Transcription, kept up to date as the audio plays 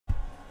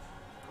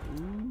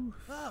Oof.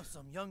 Oh,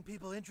 some young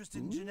people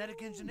interested in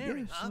genetic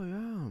engineering, yes, huh? I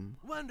am.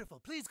 Wonderful.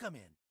 Please come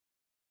in.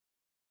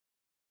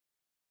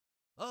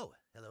 Oh,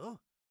 hello.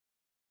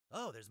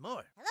 Oh, there's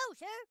more. Hello,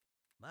 sir.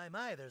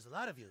 My, there's a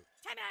lot of you.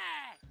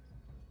 Timmy!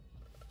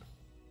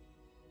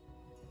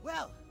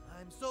 Well,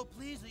 I'm so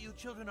pleased that you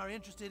children are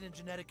interested in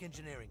genetic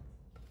engineering.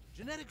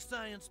 Genetic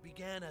science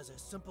began as a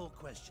simple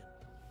question.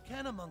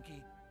 Can a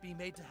monkey be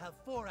made to have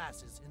 4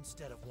 asses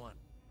instead of 1?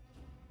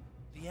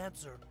 The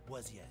answer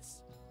was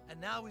yes. And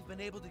now we've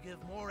been able to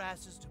give more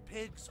asses to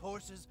pigs,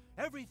 horses,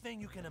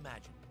 everything you can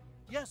imagine.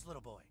 Yes,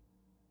 little boy.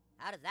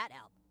 How does that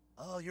help?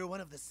 Oh, you're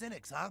one of the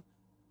cynics, huh?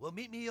 Well,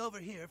 meet me over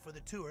here for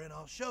the tour and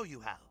I'll show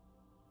you how.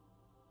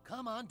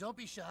 Come on, don't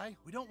be shy.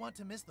 We don't want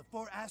to miss the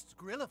 4-assed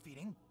gorilla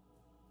feeding.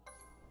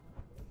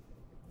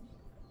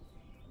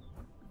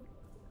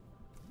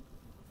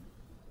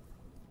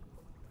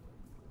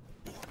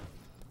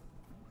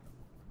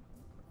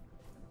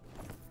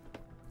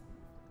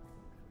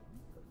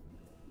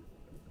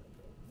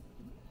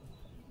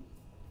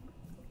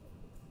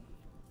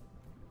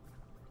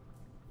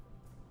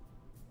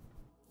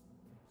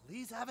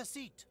 Please have a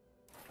seat.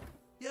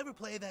 You ever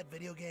play that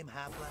video game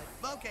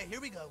Half-Life? Okay, here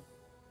we go.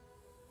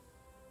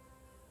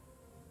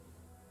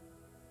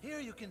 Here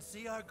you can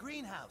see our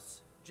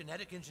greenhouse.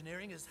 Genetic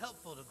engineering is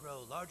helpful to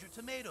grow larger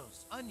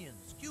tomatoes,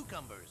 onions,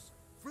 cucumbers.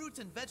 Fruits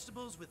and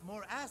vegetables with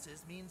more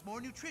asses means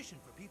more nutrition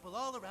for people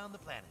all around the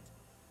planet.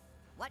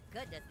 What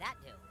good does that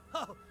do?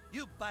 Oh,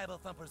 you Bible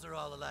thumpers are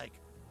all alike.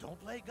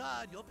 Don't play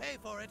God, you'll pay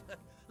for it.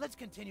 Let's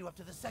continue up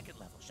to the 2nd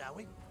level, shall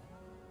we?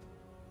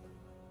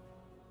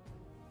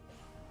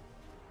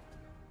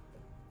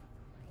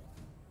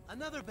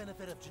 Another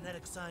benefit of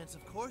genetic science,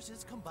 of course,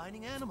 is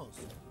combining animals.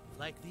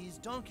 Like these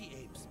donkey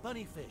apes,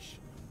 bunny fish,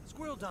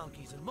 squirrel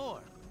donkeys, and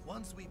more.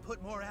 Once we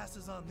put more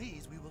asses on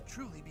these, we will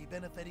truly be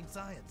benefiting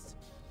science.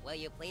 Will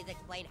you please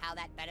explain how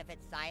that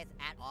benefits science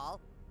at all?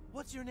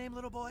 What's your name,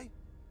 little boy?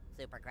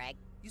 Super Craig.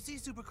 You see,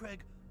 Super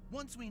Craig,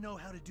 once we know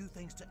how to do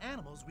things to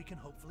animals, we can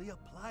hopefully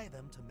apply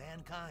them to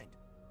mankind.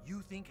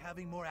 You think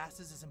having more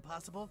asses is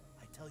impossible?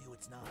 I tell you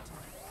it's not.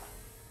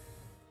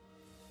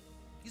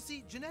 You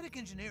see, genetic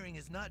engineering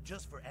is not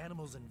just for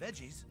animals and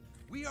veggies.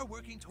 We are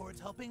working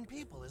towards helping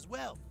people as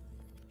well.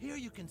 Here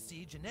you can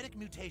see genetic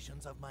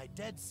mutations of my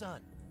dead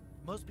son.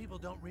 Most people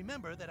don't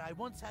remember that I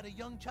once had a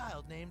young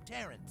child named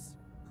Terrence.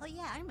 Oh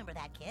yeah, I remember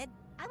that kid.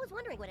 I was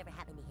wondering whatever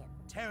happened to him.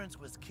 Terrence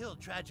was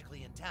killed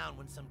tragically in town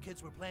when some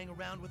kids were playing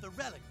around with a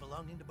relic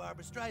belonging to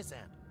Barbara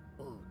Streisand.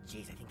 Oh,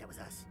 jeez, I think that was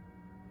us.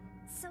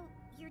 So,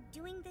 you're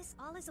doing this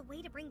all as a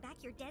way to bring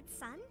back your dead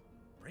son?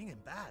 Bring him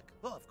back?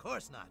 Well, of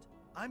course not.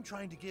 I'm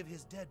trying to give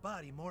his dead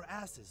body more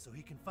asses so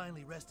he can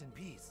finally rest in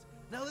peace.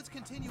 Now let's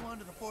continue on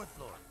to the 4th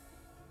floor.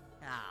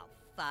 Oh,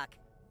 fuck.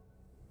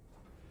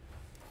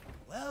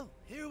 Well,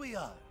 here we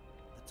are.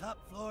 The top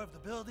floor of the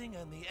building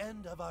and the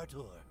end of our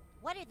tour.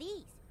 What are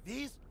these?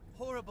 These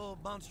horrible,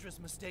 monstrous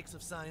mistakes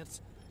of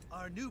science.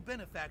 Our new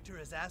benefactor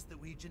has asked that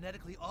we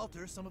genetically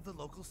alter some of the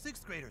local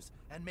 6th graders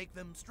and make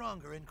them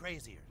stronger and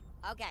crazier.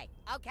 Okay.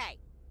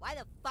 Why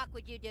the fuck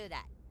would you do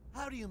that?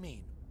 How do you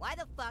mean? Why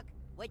the fuck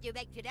would you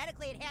make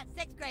genetically enhanced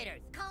 6th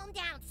graders? Calm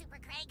down, Super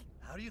Craig.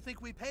 How do you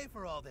think we pay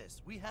for all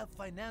this? We have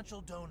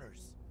financial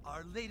donors.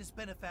 Our latest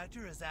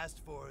benefactor has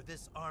asked for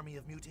this army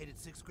of mutated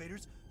 6th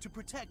graders to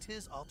protect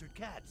his altered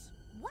cats.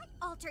 What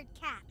altered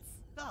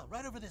cats? Ah,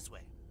 right over this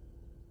way.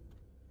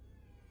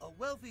 A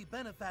wealthy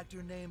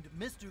benefactor named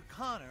Mr.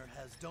 Connor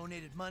has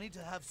donated money to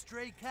have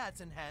stray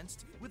cats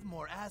enhanced with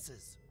more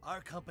asses.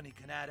 Our company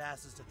can add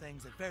asses to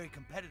things at very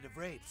competitive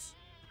rates.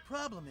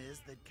 Problem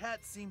is that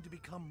cats seem to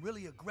become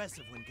really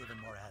aggressive when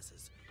given more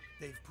asses.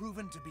 They've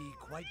proven to be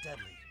quite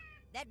deadly.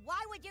 Then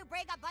why would you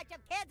bring a bunch of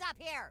kids up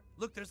here?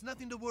 Look, there's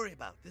nothing to worry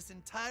about. This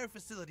entire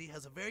facility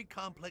has a very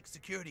complex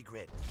security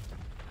grid.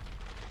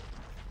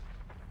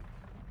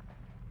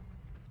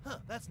 Huh,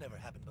 that's never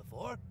happened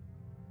before.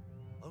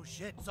 Oh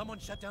shit, someone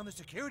shut down the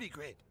security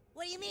grid.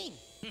 What do you mean?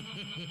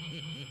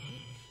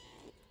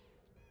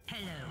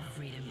 Hello,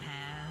 Freedom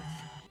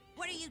Pals.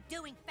 What are you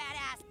doing, fat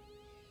ass?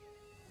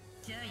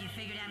 So you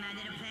figured out my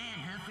little plan,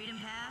 huh, Freedom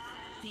Pals?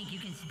 Think you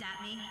can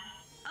stop me?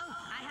 Oh,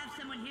 I have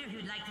someone here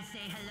who'd like to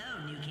say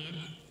hello, new kid.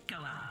 Go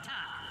on,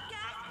 talk.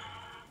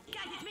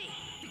 Guys, it's me,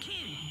 the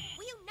Coon.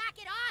 Will you knock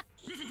it off?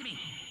 Listen to me.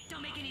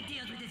 Don't make any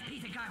deals with this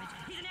piece of garbage.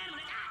 He's an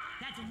animal.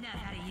 That's enough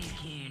out of you,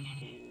 Coon.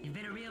 You've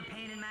been a real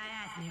pain in my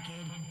ass, new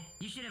kid.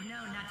 You should have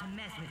known not to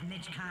mess with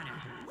Mitch Connor.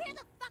 Where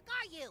the fuck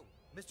are you?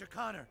 Mr.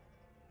 Connor,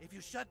 if you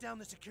shut down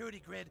the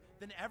security grid,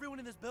 then everyone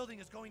in this building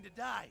is going to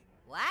die.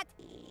 What?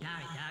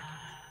 Sorry, Doc.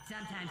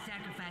 Sometimes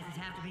sacrifices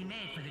have to be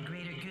made for the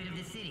greater good of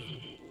the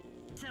city.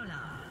 So long,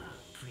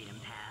 Freedom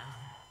Pals.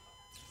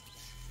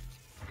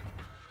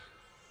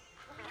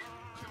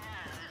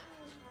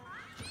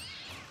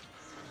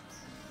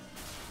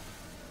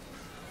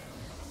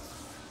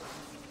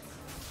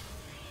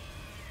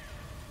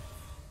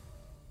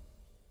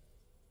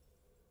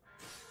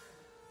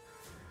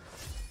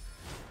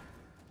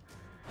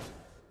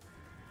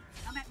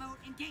 Combat mode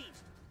engaged.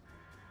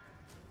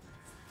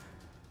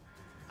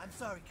 I'm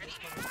sorry, kids,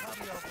 but we're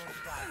probably all going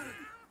to die.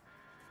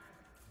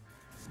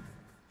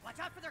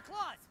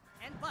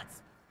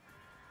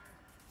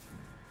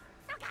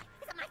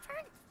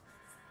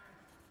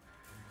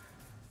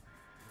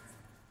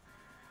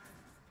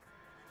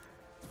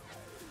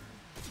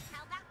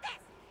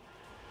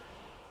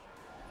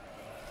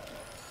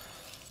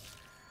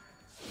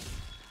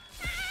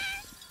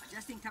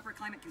 tougher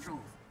climate controls.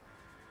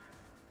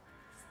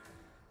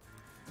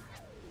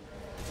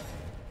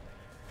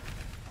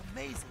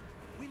 Amazing!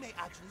 We may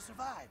actually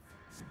survive.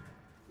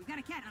 We've got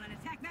a cat on an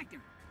attack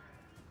vector.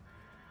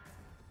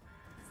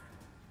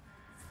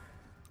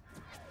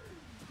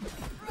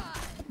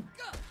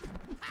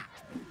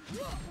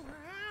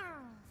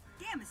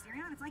 Damn,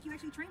 Mysterion, it's like you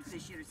actually trained for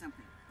this shit or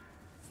something.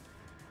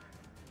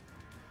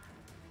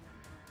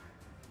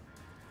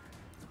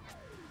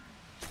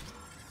 I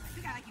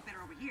think I like you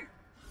better over here.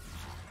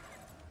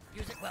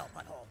 Use it well,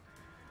 butthole.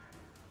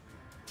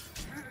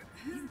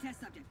 New test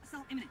subject.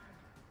 Assault imminent.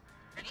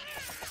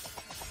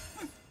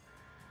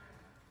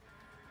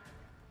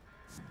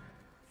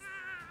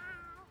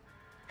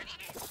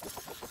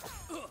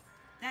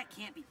 That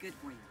can't be good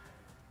for you.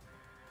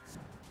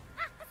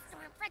 Ah, a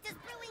storm front is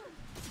brewing!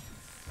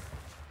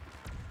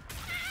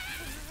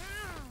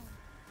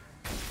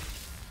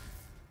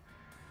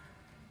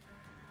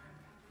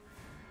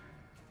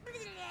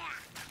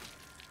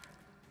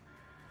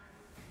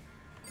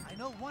 I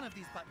know one of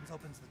these buttons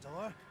opens the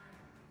door.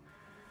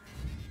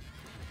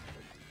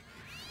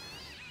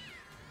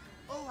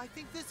 Oh, I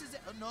think this is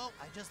it. Oh, no,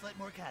 I just let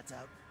more cats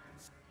out.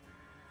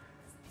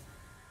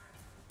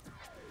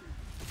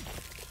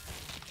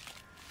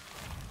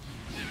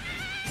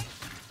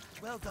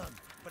 Well done,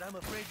 but I'm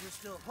afraid you're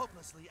still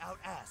hopelessly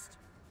out-assed.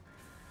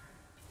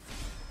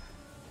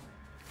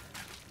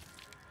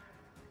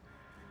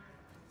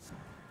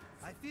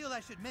 I feel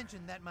I should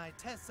mention that my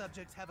test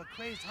subjects have a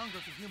crazed hunger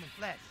for human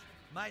flesh.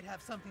 Might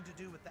have something to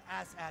do with the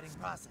ass-adding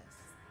process.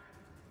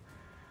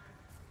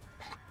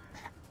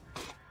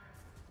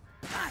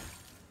 I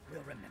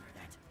will remember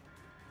that.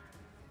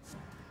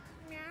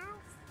 Meow.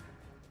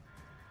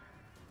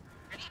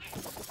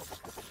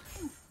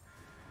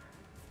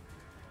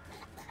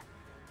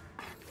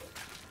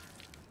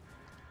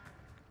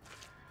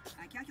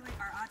 I calculate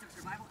our odds of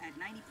survival at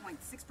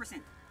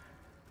 90.6%.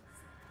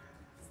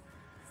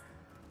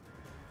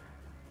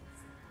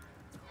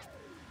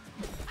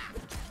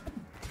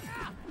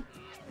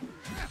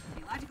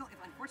 A logical,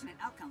 if unfortunate,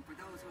 outcome for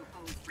those who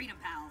oppose freedom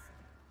pals.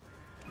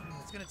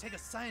 It's gonna take a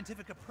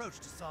scientific approach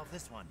to solve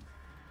this one.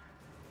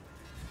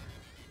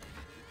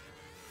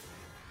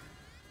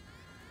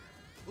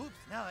 Oops,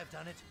 now I've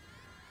done it.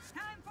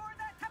 Time for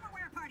the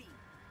Tupperware party!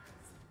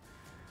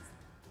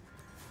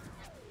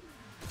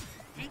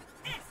 Take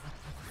this!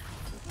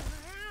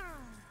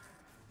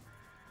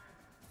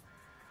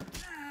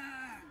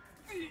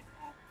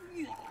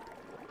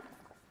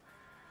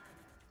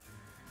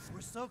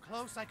 We're so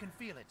close I can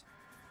feel it.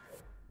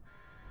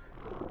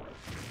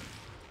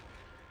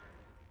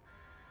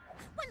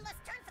 One less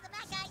turn for the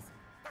bad guys!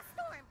 The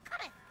storm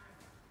coming!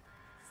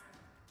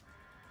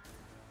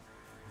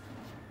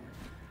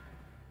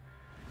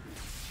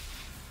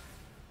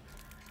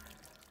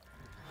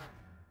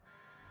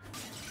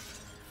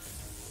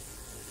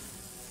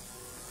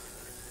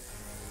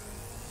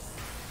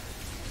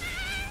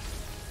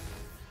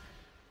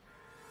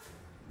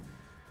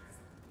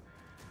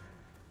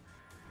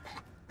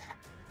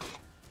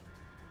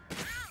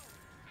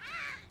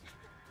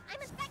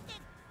 I'm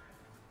infected!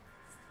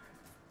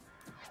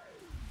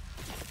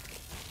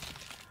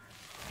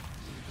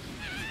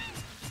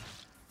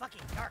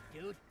 Fucking dark,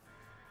 dude.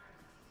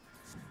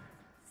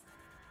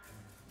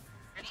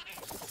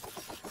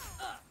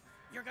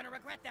 You're gonna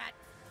regret that.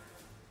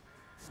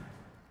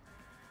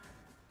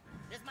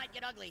 This might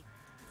get ugly.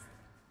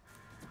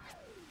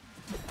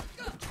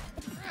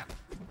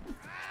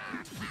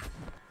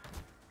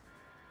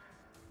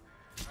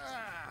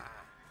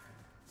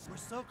 We're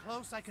so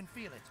close I can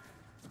feel it.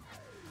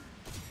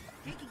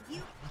 Taking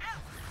you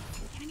out!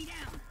 Enemy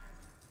down!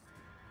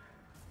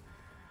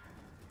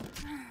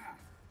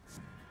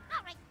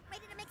 All right,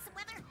 ready to make some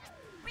weather?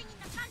 Bringing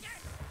the thunder!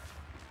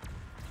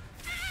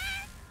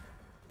 Ah!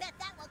 Bet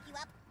that woke you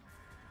up.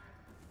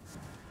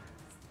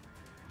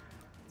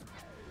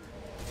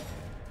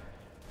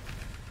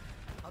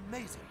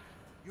 Amazing.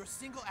 Your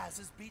single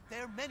asses beat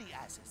their many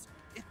asses.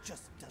 It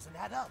just doesn't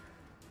add up.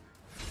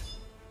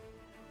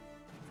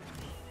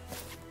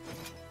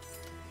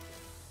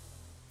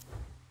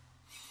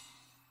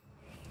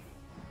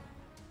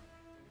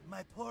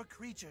 My poor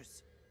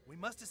creatures. We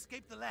must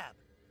escape the lab.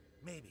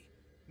 Maybe.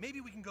 Maybe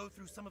we can go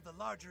through some of the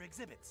larger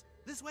exhibits.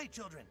 This way,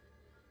 children.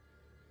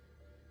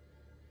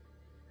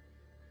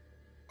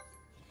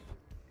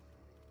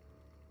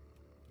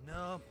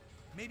 No.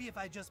 Maybe if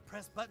I just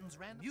press buttons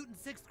random. Mutant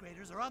sixth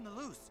graders are on the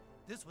loose.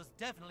 This was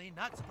definitely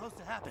not supposed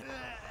to happen.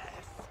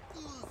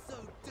 School's so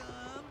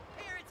dumb.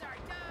 Parents are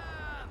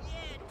dumb.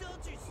 Yeah,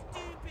 adults are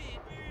stupid.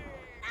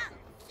 Oh,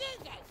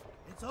 Jesus!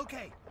 It's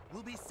okay.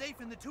 We'll be safe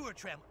in the tour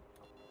tram.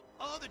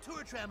 Oh, the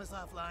tour tram is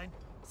offline.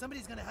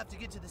 Somebody's gonna have to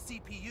get to the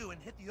CPU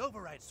and hit the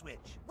override switch.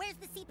 Where's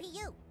the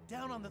CPU?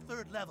 Down on the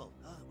 3rd level.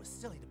 Oh, it was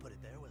silly to put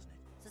it there, wasn't it?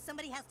 So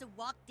somebody has to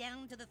walk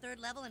down to the 3rd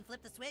level and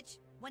flip the switch?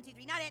 1, 2,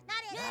 3, not it.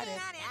 Not it! Not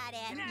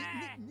it. Not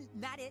it!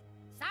 Not it.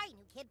 Sorry,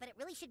 new kid, but it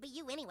really should be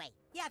you anyway.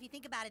 Yeah, if you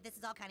think about it, this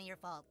is all kind of your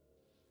fault.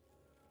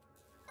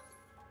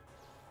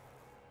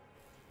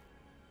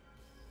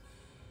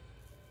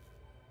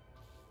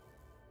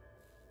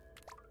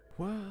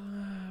 Well,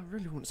 I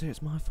really wouldn't say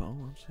it's my fault.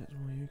 I'd say it's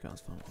more you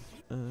guys' fault.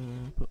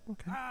 But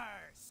okay.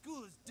 Arr,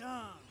 school is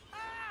dumb.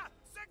 Ah!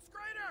 Sixth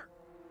grader!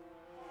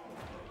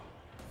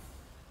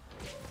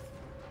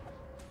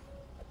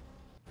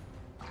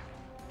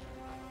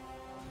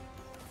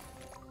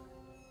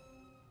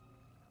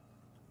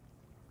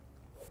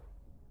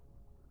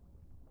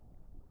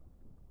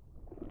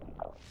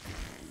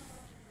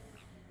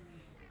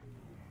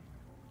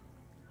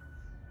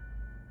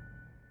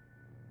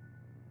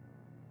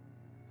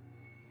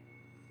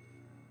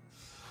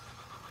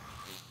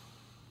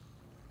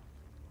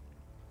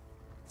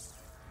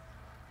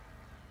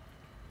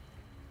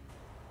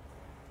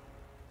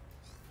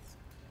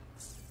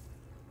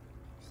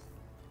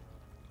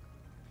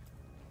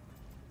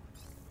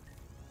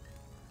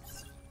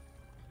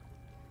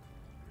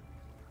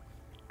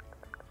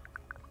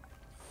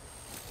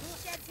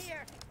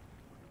 Here.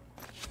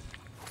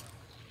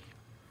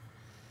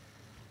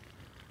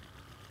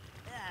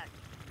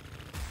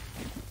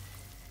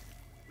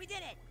 We did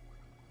it!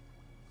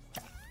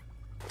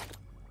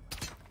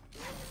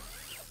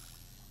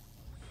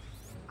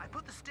 I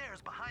put the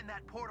stairs behind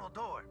that portal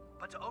door,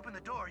 but to open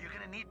the door, you're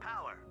gonna need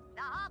power.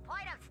 The whole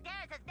point of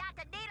stairs is not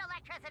to need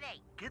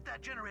electricity! Get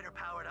that generator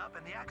powered up,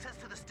 and the access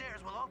to the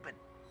stairs will open.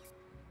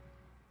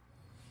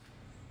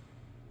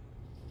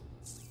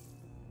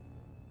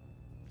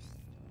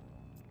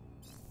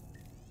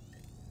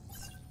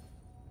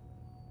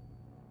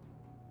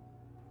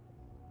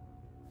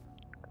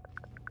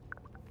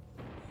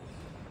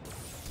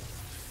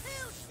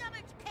 Who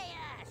summons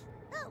chaos?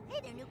 Oh, hey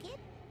there, new kid.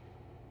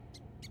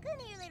 Come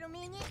here, little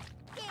minion.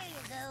 There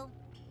you go.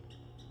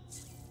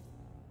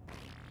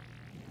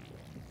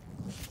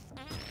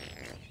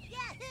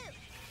 Yahoo!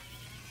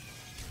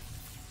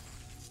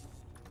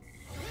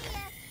 See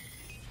ya.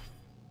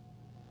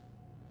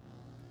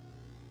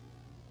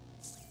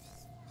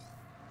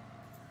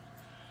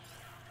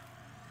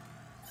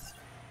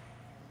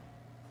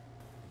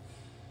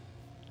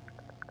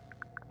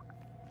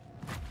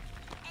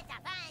 It's a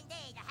fine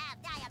day to have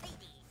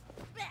diabetes.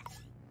 Here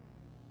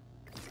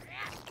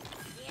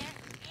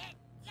it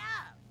goes. Yeah.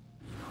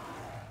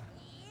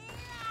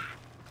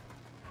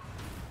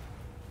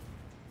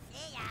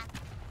 See ya.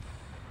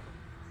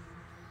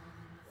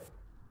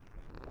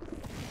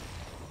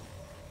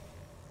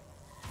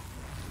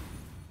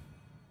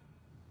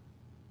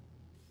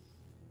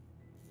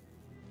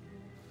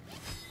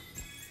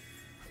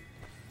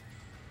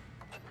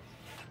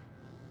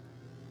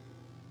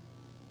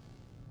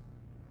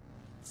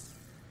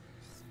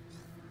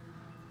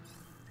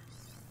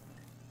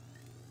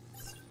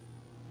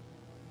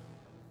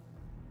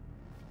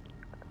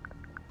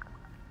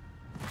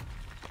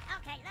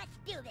 Okay, let's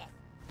do this.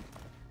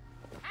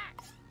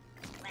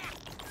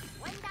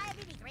 One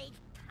diabetes rage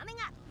coming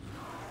up.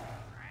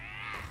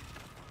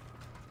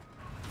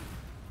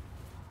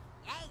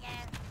 Yeah,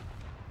 yeah.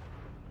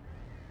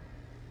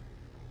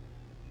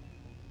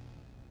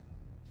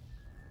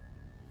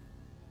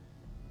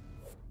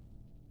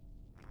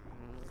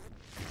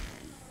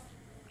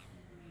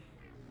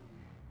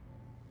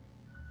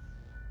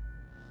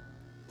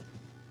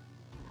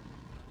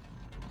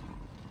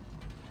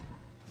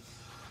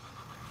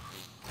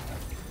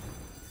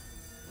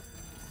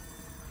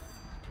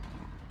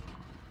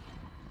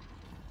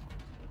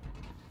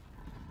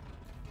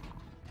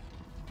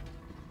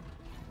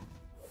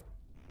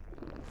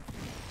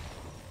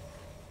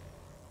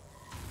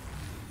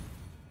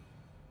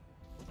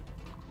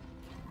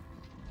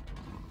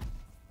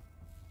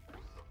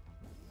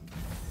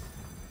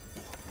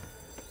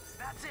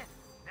 That's it.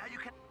 Now you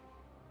can...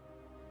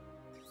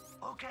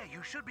 Okay,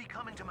 you should be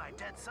coming to my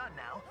dead son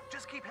now.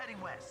 Just keep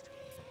heading west.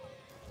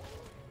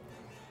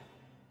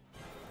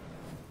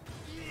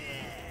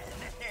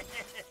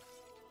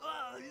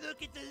 Oh,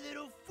 look at the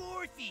little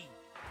fourthy!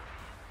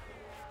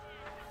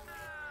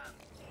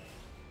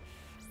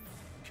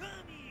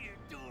 Come here,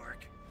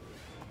 dork!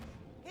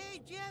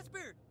 Hey,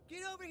 Jasper!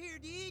 Get over here,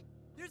 dude!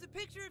 There's a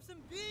picture of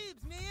some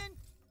boobs, man!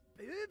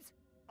 Boobs?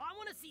 I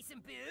want to see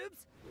some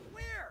boobs!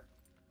 Where?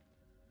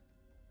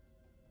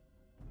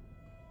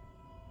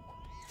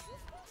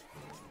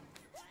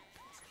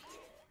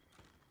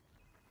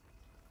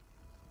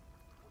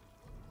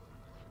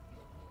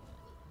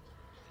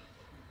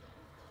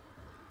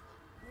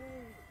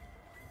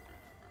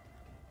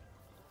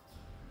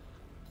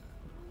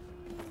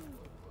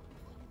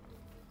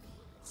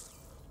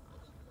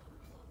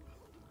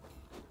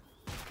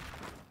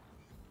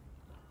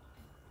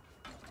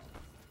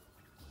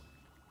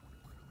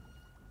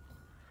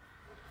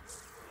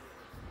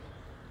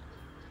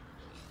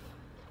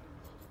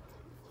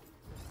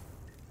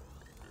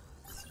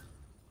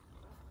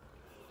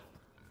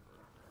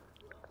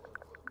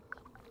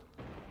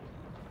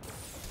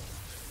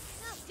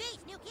 Oh,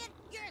 jeez, new kid,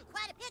 you're in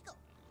quite a pickle.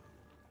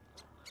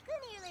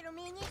 Come here, little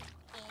minion.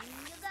 In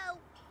you go.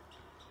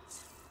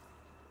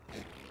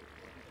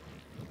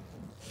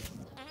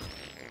 Wow,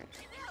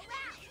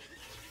 wow.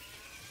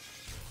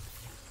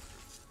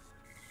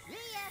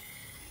 See ya.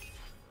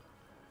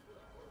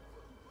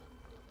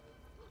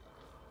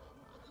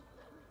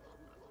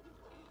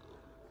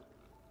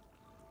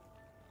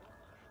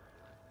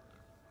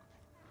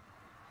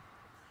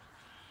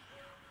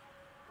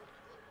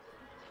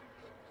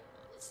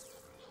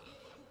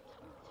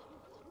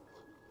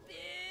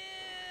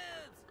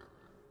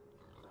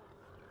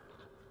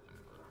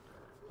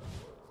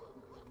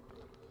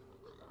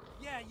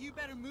 you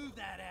better move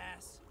that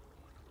ass.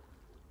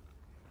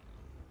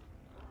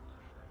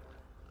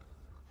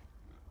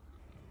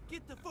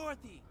 Get the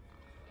fourthy.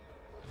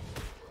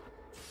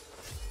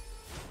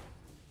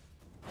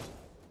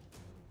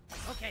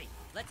 Okay,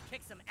 let's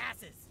kick some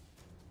asses.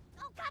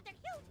 Oh god, they're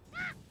huge!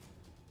 Ah!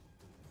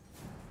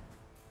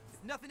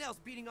 If nothing else,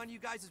 beating on you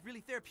guys is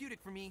really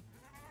therapeutic for me.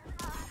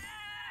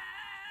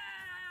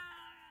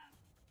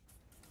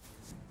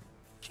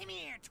 Come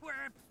here,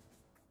 twerp.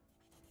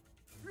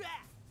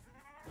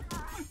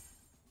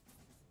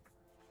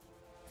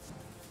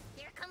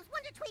 Here comes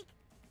Wonder Tweak!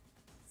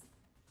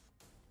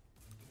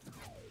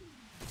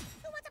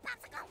 Who wants a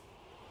popsicle?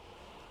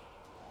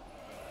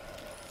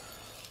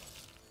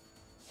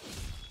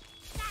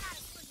 That ought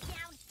to slow you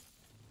down!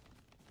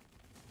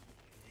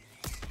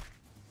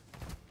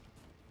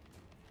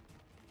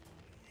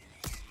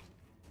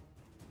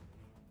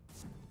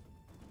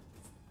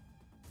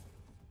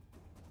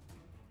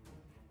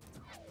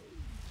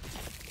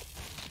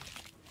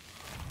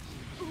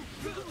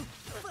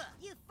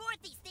 You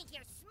fourthies think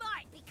you're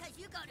smart because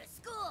you go to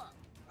school.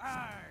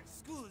 Arr,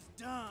 school is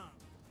dumb.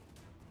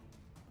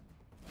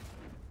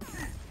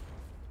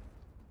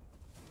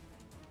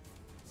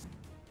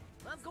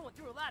 I'm going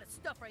through a lot of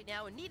stuff right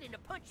now, and needing to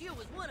punch you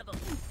is one of them.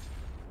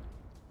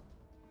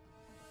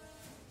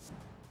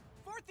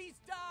 Fourthies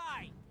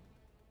die!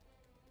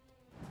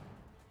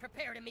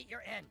 Prepare to meet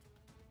your end.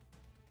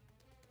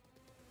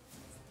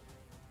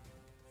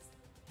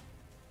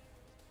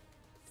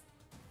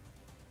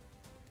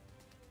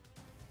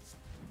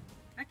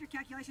 Vector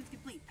calculations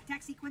complete.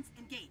 Attack sequence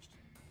engaged.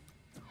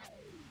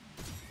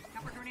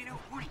 Copper tornado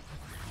warning.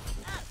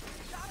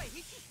 God, I hate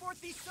you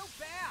fourthies so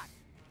bad!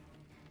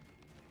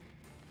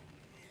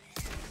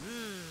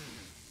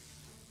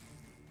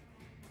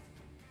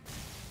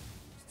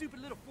 Stupid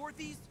little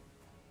fourthies!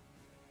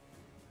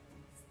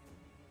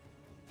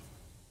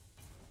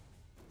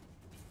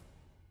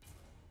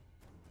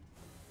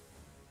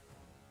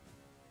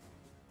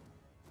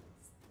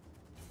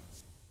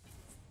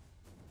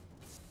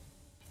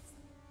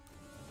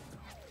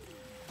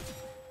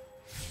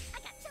 I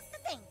got just the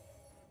thing!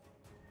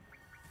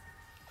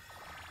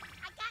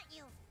 I got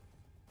you!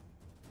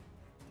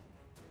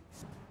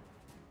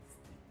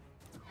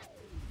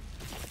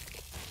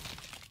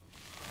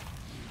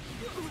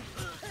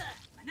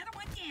 Another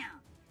one down.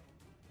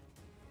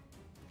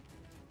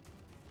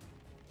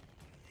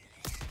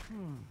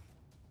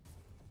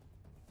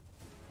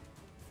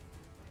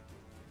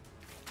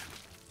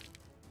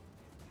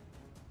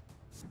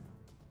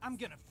 I'm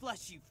gonna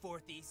flush you,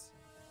 fourthies.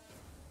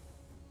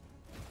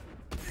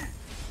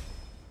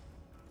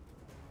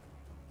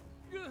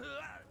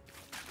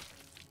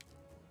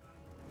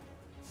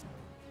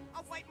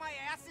 I'll wipe my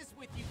asses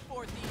with you,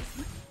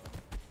 fourthies.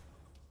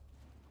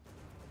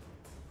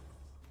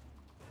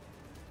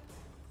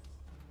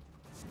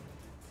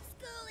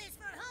 School is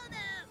for homo.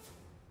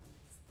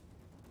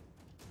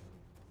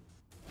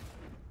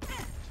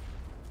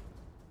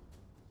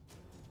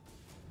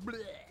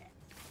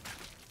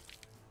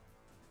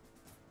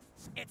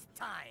 It's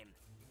time.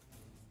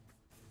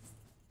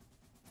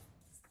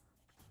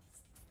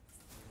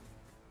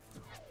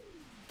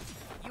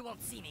 You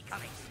won't see me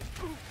coming.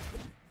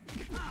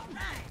 All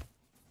right.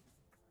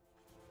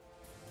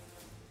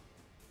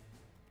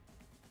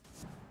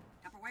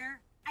 Tupperware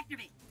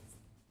activate.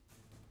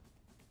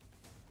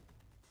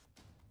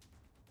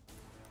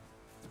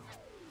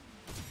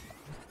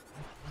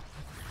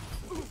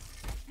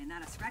 And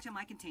not a scratch on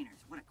my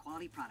containers. What a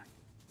quality product.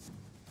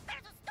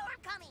 There's a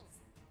storm coming!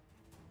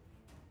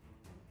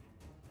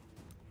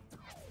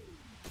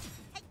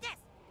 Take this!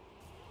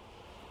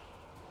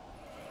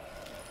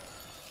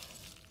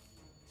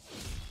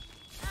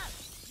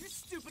 You're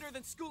stupider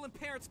than school and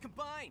parents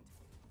combined.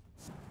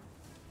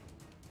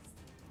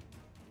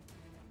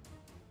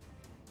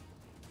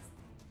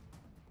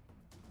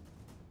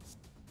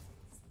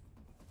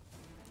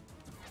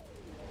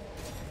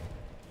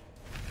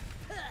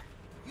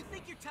 You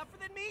think you're tougher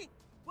than me?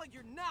 Well,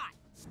 you're not.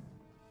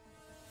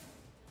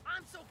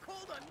 I'm so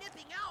cold I'm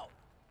nipping out.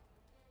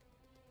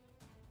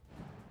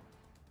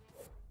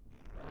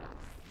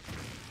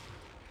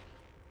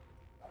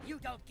 You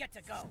don't get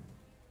to go.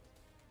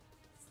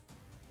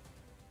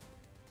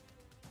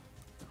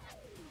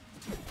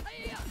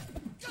 Hey-ya!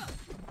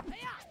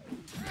 Hey-ya!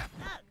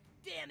 Ugh,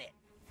 damn it!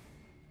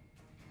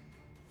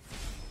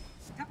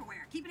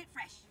 Tupperware keeping it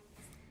fresh.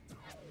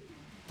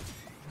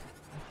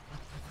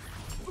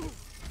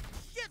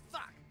 Shit,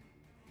 fuck!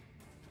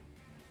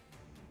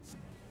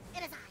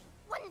 It is I,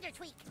 Wonder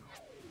Tweak!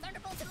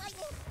 Thunderbolt and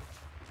lightning!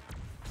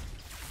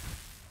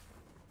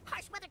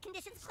 Harsh weather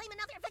conditions claim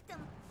another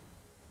victim!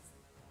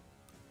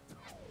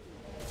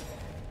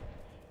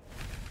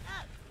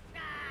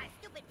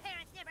 Stupid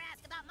parents never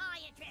ask about my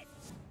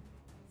interests.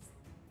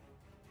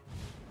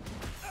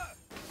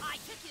 I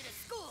took you to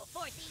school,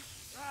 Forty.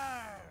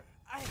 Arr,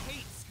 I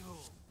hate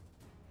school.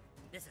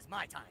 This is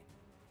my time.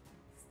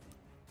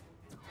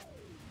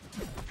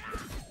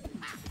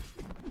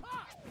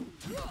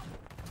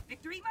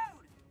 Victory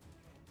mode.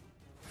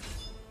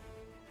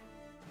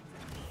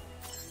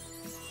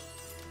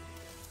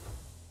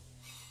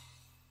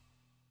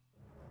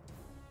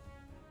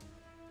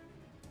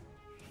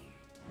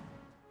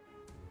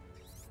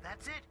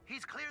 That's it.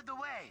 He's cleared the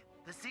way.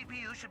 The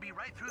CPU should be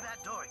right through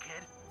that door,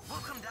 kid. We'll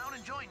come down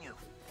and join you.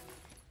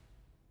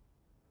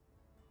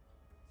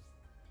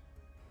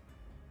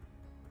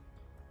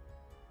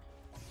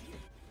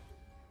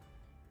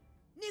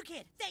 New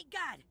kid, thank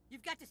God!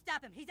 You've got to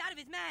stop him. He's out of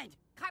his mind.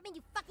 Cartman,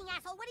 you fucking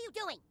asshole, what are you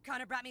doing?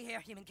 Connor brought me here,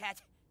 human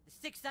cat. The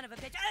sick son of a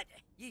bitch.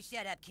 You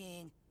shut up,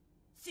 Coon.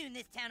 Soon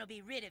this town will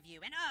be rid of you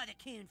and all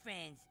the Coon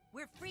friends.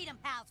 We're freedom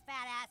pals,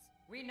 fat ass.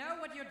 We know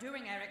what you're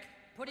doing, Eric.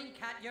 Putting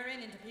cat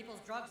urine into people's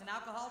drugs and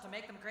alcohol to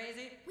make them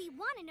crazy. We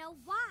want to know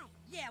why.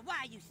 Yeah,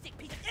 why, you sick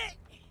piece of...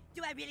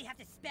 Do I really have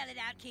to spell it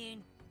out,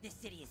 Coon? This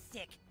city is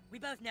sick. We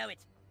both know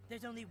it.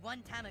 There's only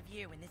one time of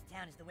year when this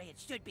town is the way it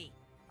should be.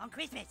 On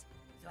Christmas.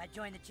 So I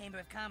joined the Chamber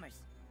of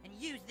Commerce and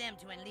used them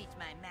to unleash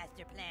my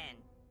master plan.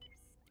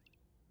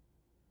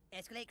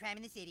 Escalate crime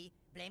in the city,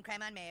 blame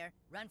crime on mayor,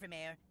 run for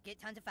mayor, get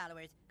tons of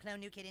followers,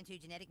 clone new kid into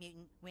genetic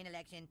mutant, win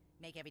election,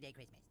 make everyday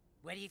Christmas.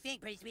 What do you think?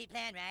 Pretty sweet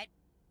plan, right?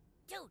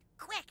 Dude,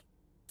 quick!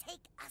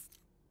 Take us.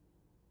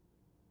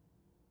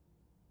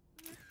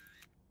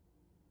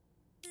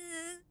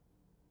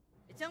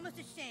 It's almost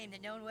a shame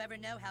that no one will ever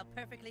know how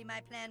perfectly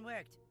my plan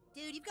worked.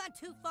 Dude, you've gone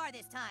too far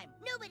this time.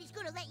 Nobody's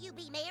gonna let you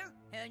be mayor.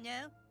 Oh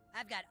no?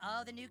 I've got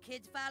all the new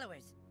kids'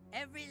 followers.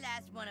 Every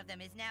last one of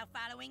them is now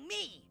following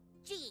me.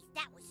 Geez,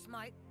 that was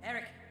smart.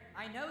 Eric,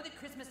 I know that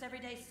Christmas every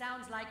day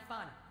sounds like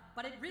fun,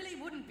 but it really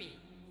wouldn't be.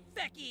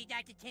 Fuck you,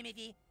 Dr.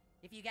 Timothy.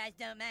 If you guys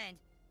don't mind,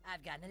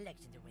 I've got an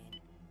election to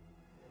win.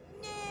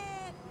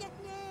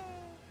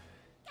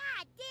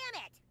 God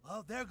damn it!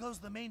 Oh, there goes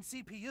the main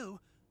CPU.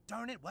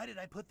 Darn it, why did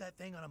I put that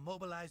thing on a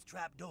mobilized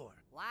trap door?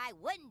 Why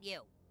wouldn't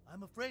you?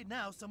 I'm afraid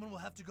now someone will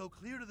have to go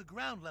clear to the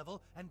ground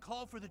level and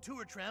call for the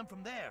tour tram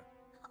from there.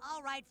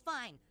 All right,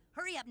 fine.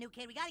 Hurry up, new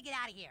kid. We gotta get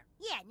out of here.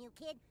 Yeah, new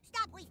kid.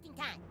 Stop wasting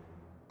time.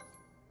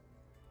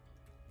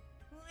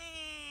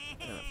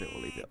 I think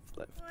we'll leave it up for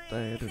that for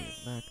today. I don't know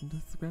if I can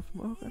just grab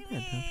some more. I think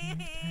I'll time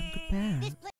to go. This place